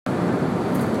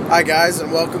Hi guys,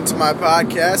 and welcome to my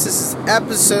podcast. This is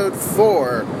episode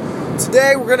 4.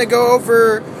 Today we're going to go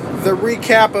over the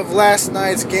recap of last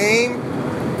night's game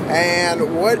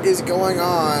and what is going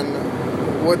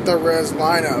on with the Reds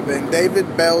lineup and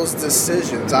David Bell's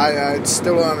decisions. I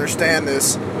still don't understand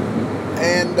this.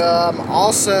 And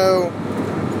also,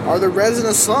 are the Reds in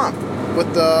a slump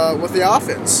with the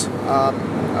offense?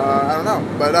 I don't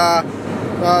know.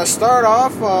 But start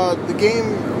off, the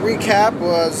game recap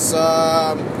was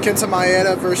Kenta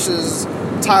Maeda versus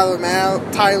Tyler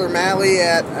Mahle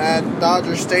at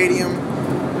Dodger Stadium.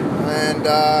 And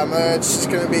it's just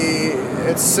going to be,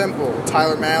 it's simple.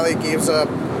 Tyler Mahle gives up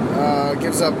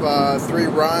 3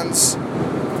 runs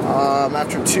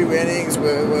after 2 innings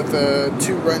with a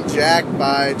 2-run jack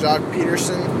by Jock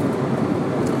Peterson.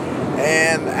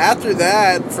 And after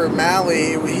that, for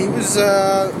Mahle,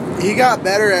 he got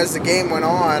better as the game went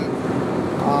on.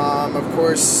 Of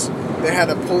course, they had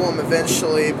to pull him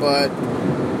eventually, but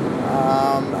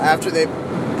after they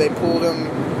pulled him,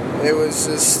 it was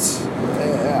just,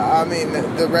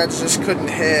 the Reds just couldn't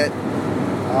hit.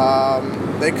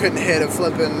 They couldn't hit a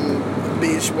flipping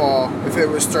beach ball if it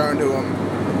was thrown to them.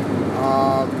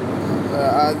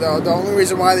 The only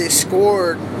reason why they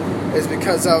scored is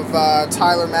because of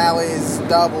Tyler Mahle's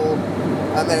double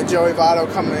and then Joey Votto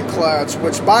coming in clutch,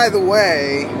 which, by the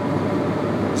way,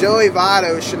 Joey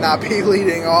Votto should not be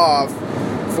leading off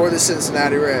for the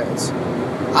Cincinnati Reds.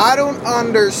 I don't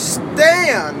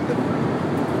understand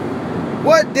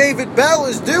what David Bell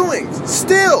is doing.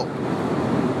 Still,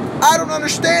 I don't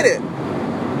understand it.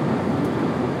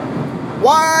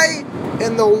 Why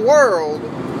in the world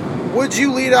would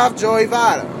you lead off Joey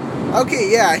Votto?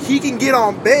 Okay, yeah, he can get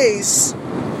on base,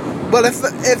 but if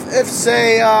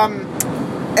say,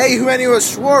 Eugenio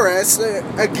Suarez,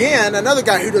 again, another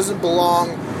guy who doesn't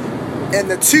belong in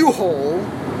the 2-hole,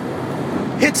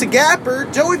 hits a gapper,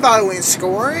 Joey Votto ain't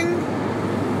scoring.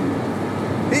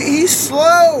 He's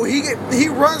slow. He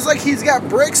runs like he's got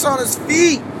bricks on his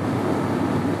feet.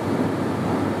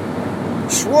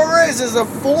 Suarez is a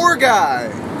 4 guy.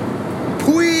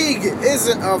 Puig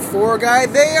isn't a 4 guy.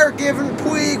 They are giving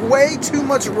Puig way too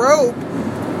much rope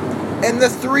in the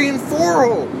 3 and 4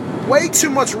 hole. Way too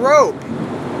much rope.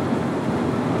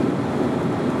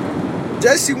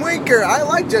 Jesse Winker, I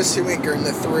like Jesse Winker in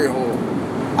the 3 hole.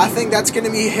 I think that's going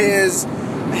to be his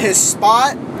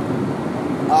spot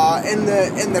in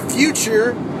the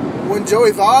future when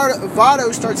Joey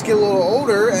Votto starts to get a little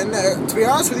older. And to be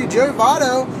honest with you, Joey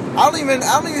Votto, I don't even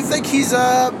think he's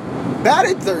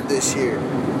batted 3rd this year.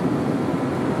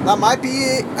 That might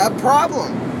be a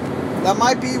problem. That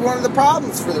might be one of the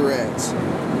problems for the Reds.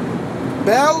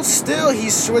 Bell, still,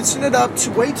 he's switching it up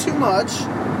way too much.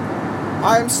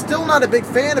 I'm still not a big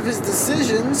fan of his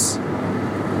decisions.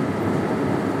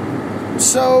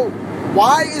 So,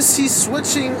 why is he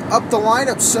switching up the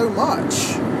lineup so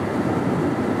much?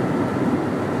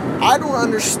 I don't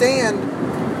understand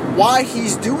why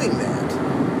he's doing that.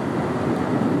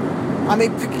 I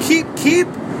mean, keep.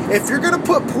 If you're going to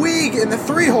put Puig in the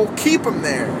 3 hole, keep him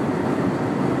there.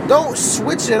 Don't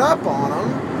switch it up on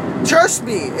him. Trust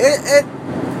me,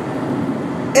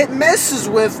 it messes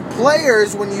with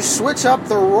players when you switch up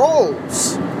the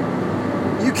roles.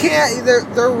 You can't.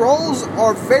 Their roles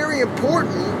are very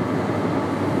important.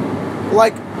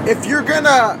 Like, if you're going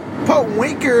to put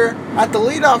Winker at the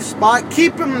leadoff spot,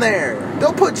 keep him there.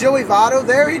 Don't put Joey Votto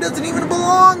there. He doesn't even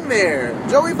belong there.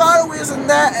 Joey Votto isn't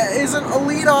a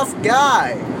leadoff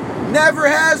guy. Never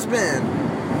has been.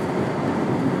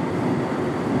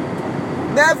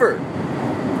 Never.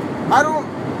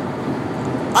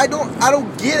 I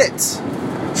don't get it.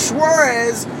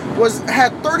 Suarez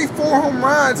had 34 home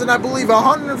runs and I believe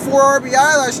 104 RBI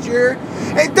last year,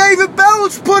 and David Bell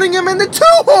is putting him in the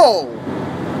 2-hole.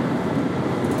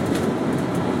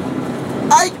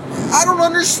 I don't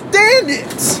understand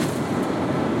it.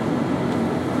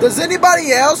 Does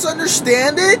anybody else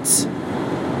understand it?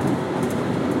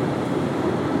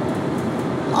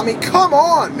 I mean, come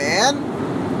on, man.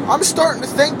 I'm starting to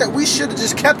think that we should have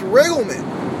just kept Riggleman.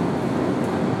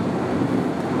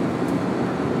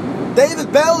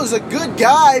 David Bell is a good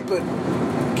guy, but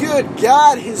good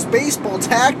God, his baseball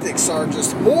tactics are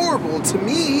just horrible to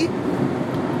me.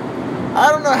 I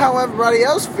don't know how everybody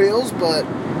else feels, but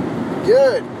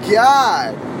good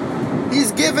God.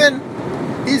 He's given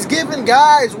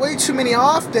guys way too many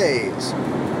off days.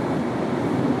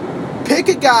 Pick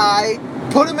a guy,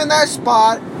 put him in that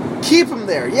spot, keep him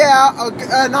there. Yeah,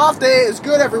 an off day is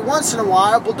good every once in a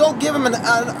while, but don't give him an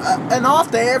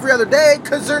off day every other day,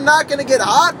 because they're not going to get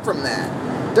hot from that.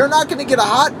 They're not going to get a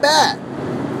hot bat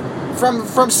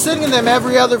from sitting them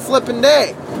every other flipping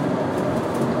day.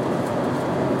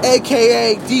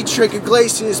 a.k.a. Dietrich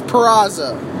Iglesias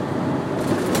Peraza.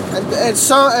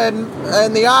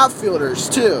 And the outfielders,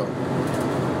 too.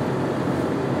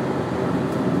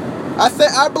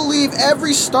 I believe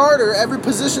every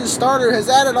position starter has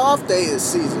had an off day this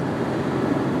season.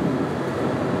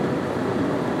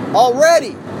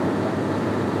 Already.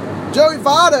 Joey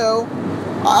Votto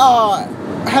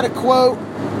had a quote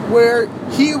where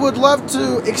he would love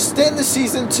to extend the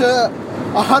season to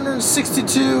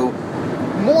 162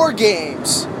 more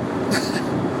games.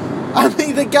 I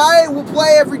mean, the guy will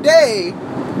play every day.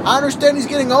 I understand he's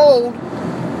getting old,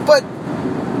 but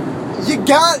you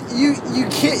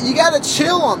gotta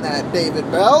chill on that, David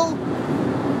Bell.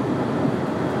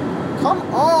 Come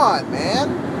on, man.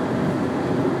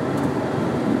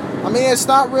 I mean, it's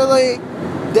not really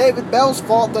David Bell's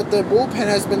fault that the bullpen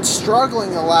has been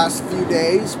struggling the last few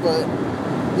days, but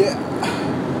yeah,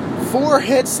 4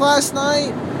 hits last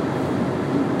night.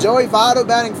 Joey Votto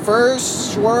batting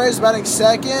first, Suarez batting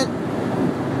second,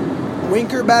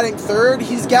 Winker batting third.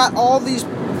 He's got all these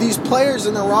players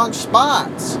in the wrong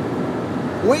spots.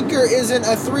 Winker isn't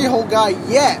a 3-hole guy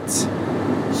yet.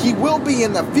 He will be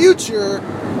in the future,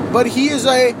 but he is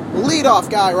a leadoff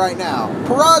guy right now.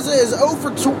 Peraza is 0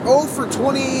 for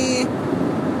 20.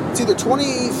 It's either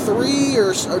 23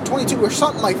 or 22 or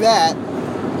something like that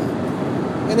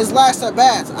in his last at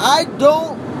bats. I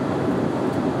don't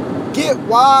get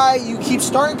why you keep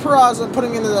starting Peraza and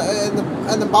putting him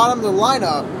in the bottom of the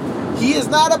lineup. He is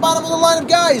not a bottom of the lineup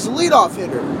guy. He's a leadoff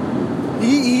hitter.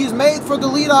 He's made for the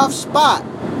leadoff spot.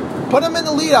 Put him in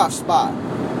the leadoff spot.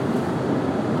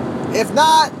 If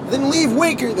not, then leave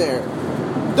Winker there.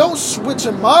 Don't switch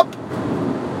him up.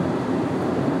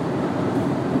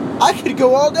 I could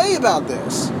go all day about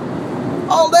this.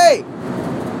 All day.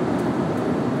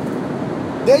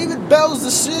 David Bell's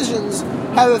decisions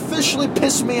have officially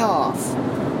pissed me off.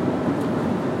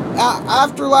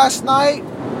 After last night,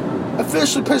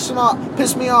 officially pissed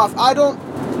me off. I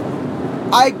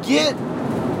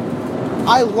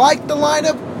liked the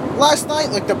lineup last night,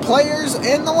 like the players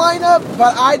in the lineup,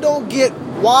 but I don't get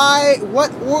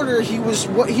what order he was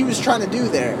trying to do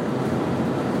there.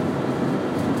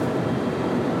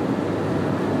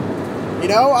 You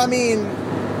know, I mean,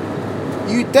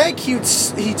 you'd think he'd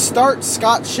start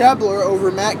Scott Schebler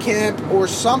over Matt Kemp or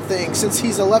something, since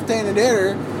he's a left-handed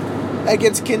hitter,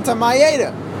 against Kenta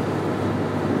Maeda.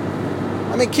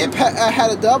 I mean, Kemp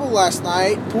had a double last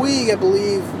night. Puig, I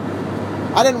believe,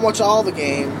 I didn't watch all the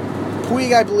game.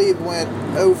 Puig, I believe, went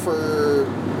 0 for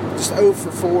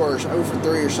 4 or 0 for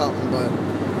 3 or something, but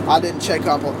I didn't check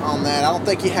up on that. I don't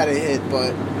think he had a hit,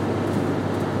 but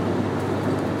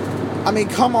I mean,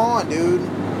 come on, dude.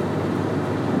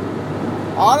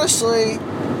 Honestly,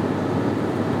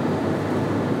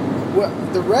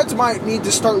 the Reds might need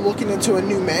to start looking into a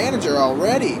new manager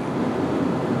already.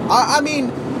 I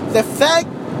mean, the fact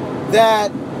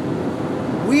that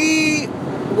we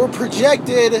were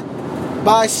projected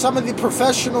by some of the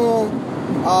professional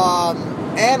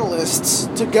analysts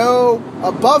to go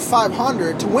above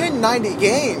 500, to win 90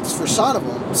 games for some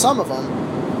of them,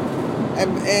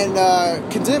 and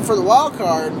contend for the wild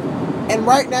card, and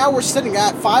right now we're sitting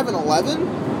at 5-11.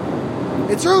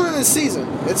 It's early in the season.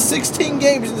 It's 16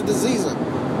 games into the season,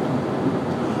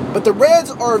 but the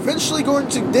Reds are eventually going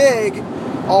to dig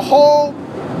a hole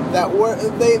that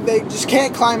they just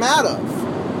can't climb out of.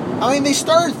 I mean, they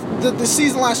started the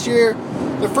season last year,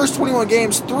 the first 21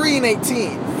 games,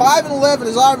 3-18. 5-11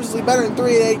 is obviously better than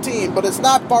 3-18, but it's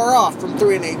not far off from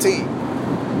 3-18.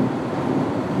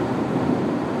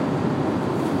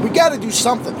 We got to do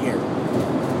something here.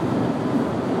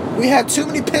 We have too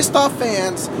many pissed off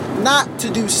fans not to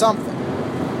do something.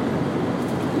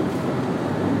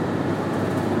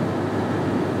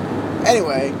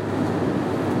 Anyway,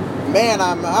 man,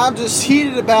 I'm just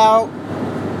heated about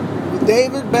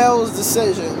David Bell's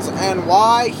decisions and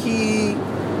why he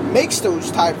makes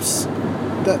those type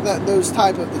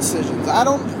of decisions. I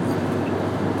don't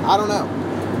know,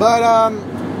 but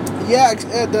yeah,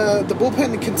 the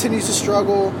bullpen continues to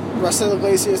struggle. Raisel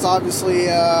Iglesias, obviously,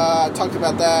 I talked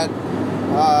about that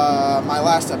my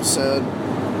last episode.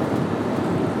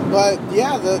 But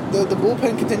yeah, the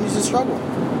bullpen continues to struggle.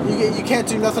 You can't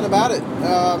do nothing about it.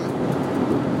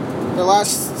 The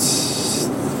last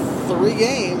 3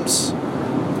 games,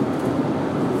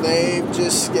 they've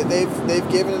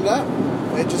given it up.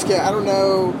 They just get, I don't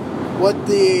know what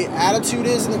the attitude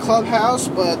is in the clubhouse,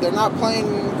 but they're not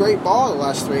playing great ball the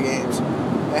last 3 games.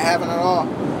 They haven't at all.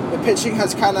 The pitching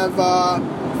has kind of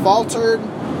faltered.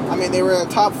 I mean, they were a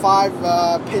top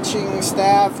 5 pitching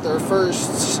staff their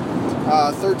first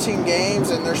 13 games,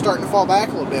 and they're starting to fall back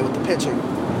a little bit with the pitching.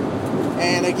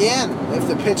 And again, if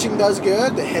the pitching does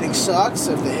good, the hitting sucks.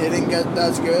 If the hitting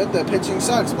does good, the pitching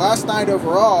sucks. Last night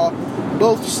overall,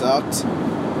 both sucked.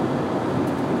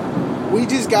 We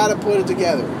just got to put it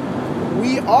together.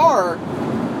 We are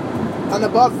an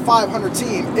above 500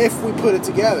 team if we put it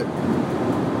together.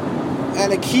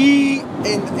 And a key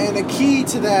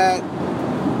to that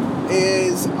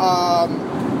is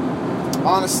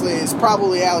honestly is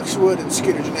probably Alex Wood and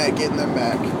Scooter Gennett getting them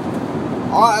back.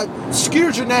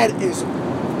 Scooter Gennett is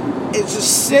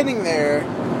just sitting there.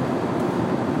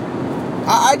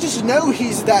 I just know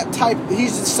he's that type.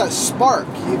 He's just a spark.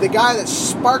 The guy that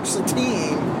sparks the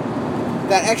team.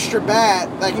 That extra bat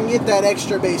that can get that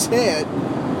extra base hit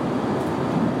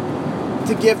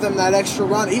to give them that extra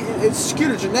run. It's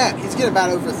Scooter Gennett. He's getting about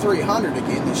over 300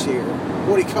 again this year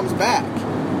when he comes back.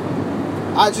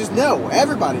 I just know.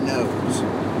 Everybody knows.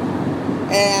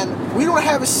 And we don't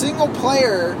have a single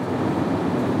player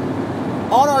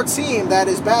on our team that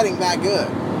is batting that good.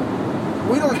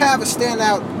 We don't have a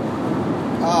standout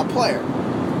player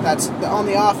that's on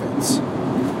the offense.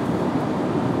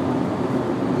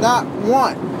 Not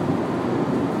one.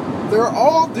 They're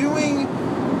all doing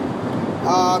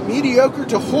mediocre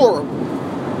to horrible.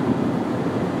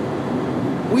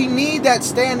 We need that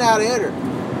standout hitter.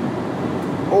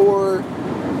 Or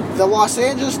the Los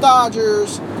Angeles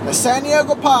Dodgers, the San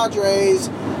Diego Padres,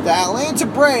 the Atlanta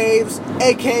Braves,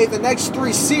 aka the next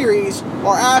 3 series,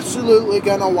 are absolutely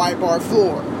going to wipe our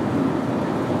floor.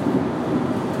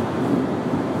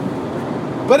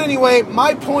 But anyway,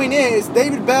 my point is,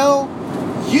 David Bell,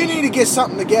 you need to get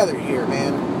something together here,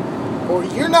 man. Or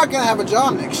you're not going to have a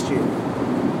job next year.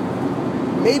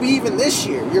 Maybe even this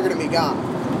year, you're going to be gone.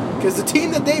 Because the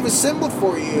team that they've assembled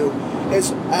for you is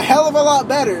a hell of a lot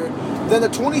better than the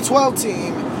 2012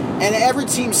 team and every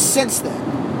team since then.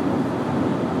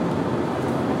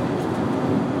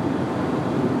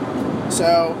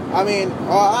 So, I mean,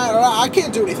 I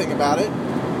can't do anything about it.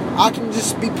 I can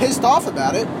just be pissed off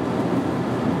about it.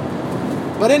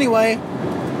 But anyway,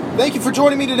 thank you for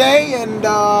joining me today, and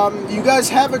you guys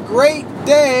have a great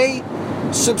day.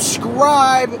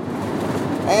 Subscribe,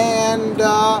 and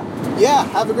yeah,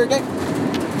 have a great day.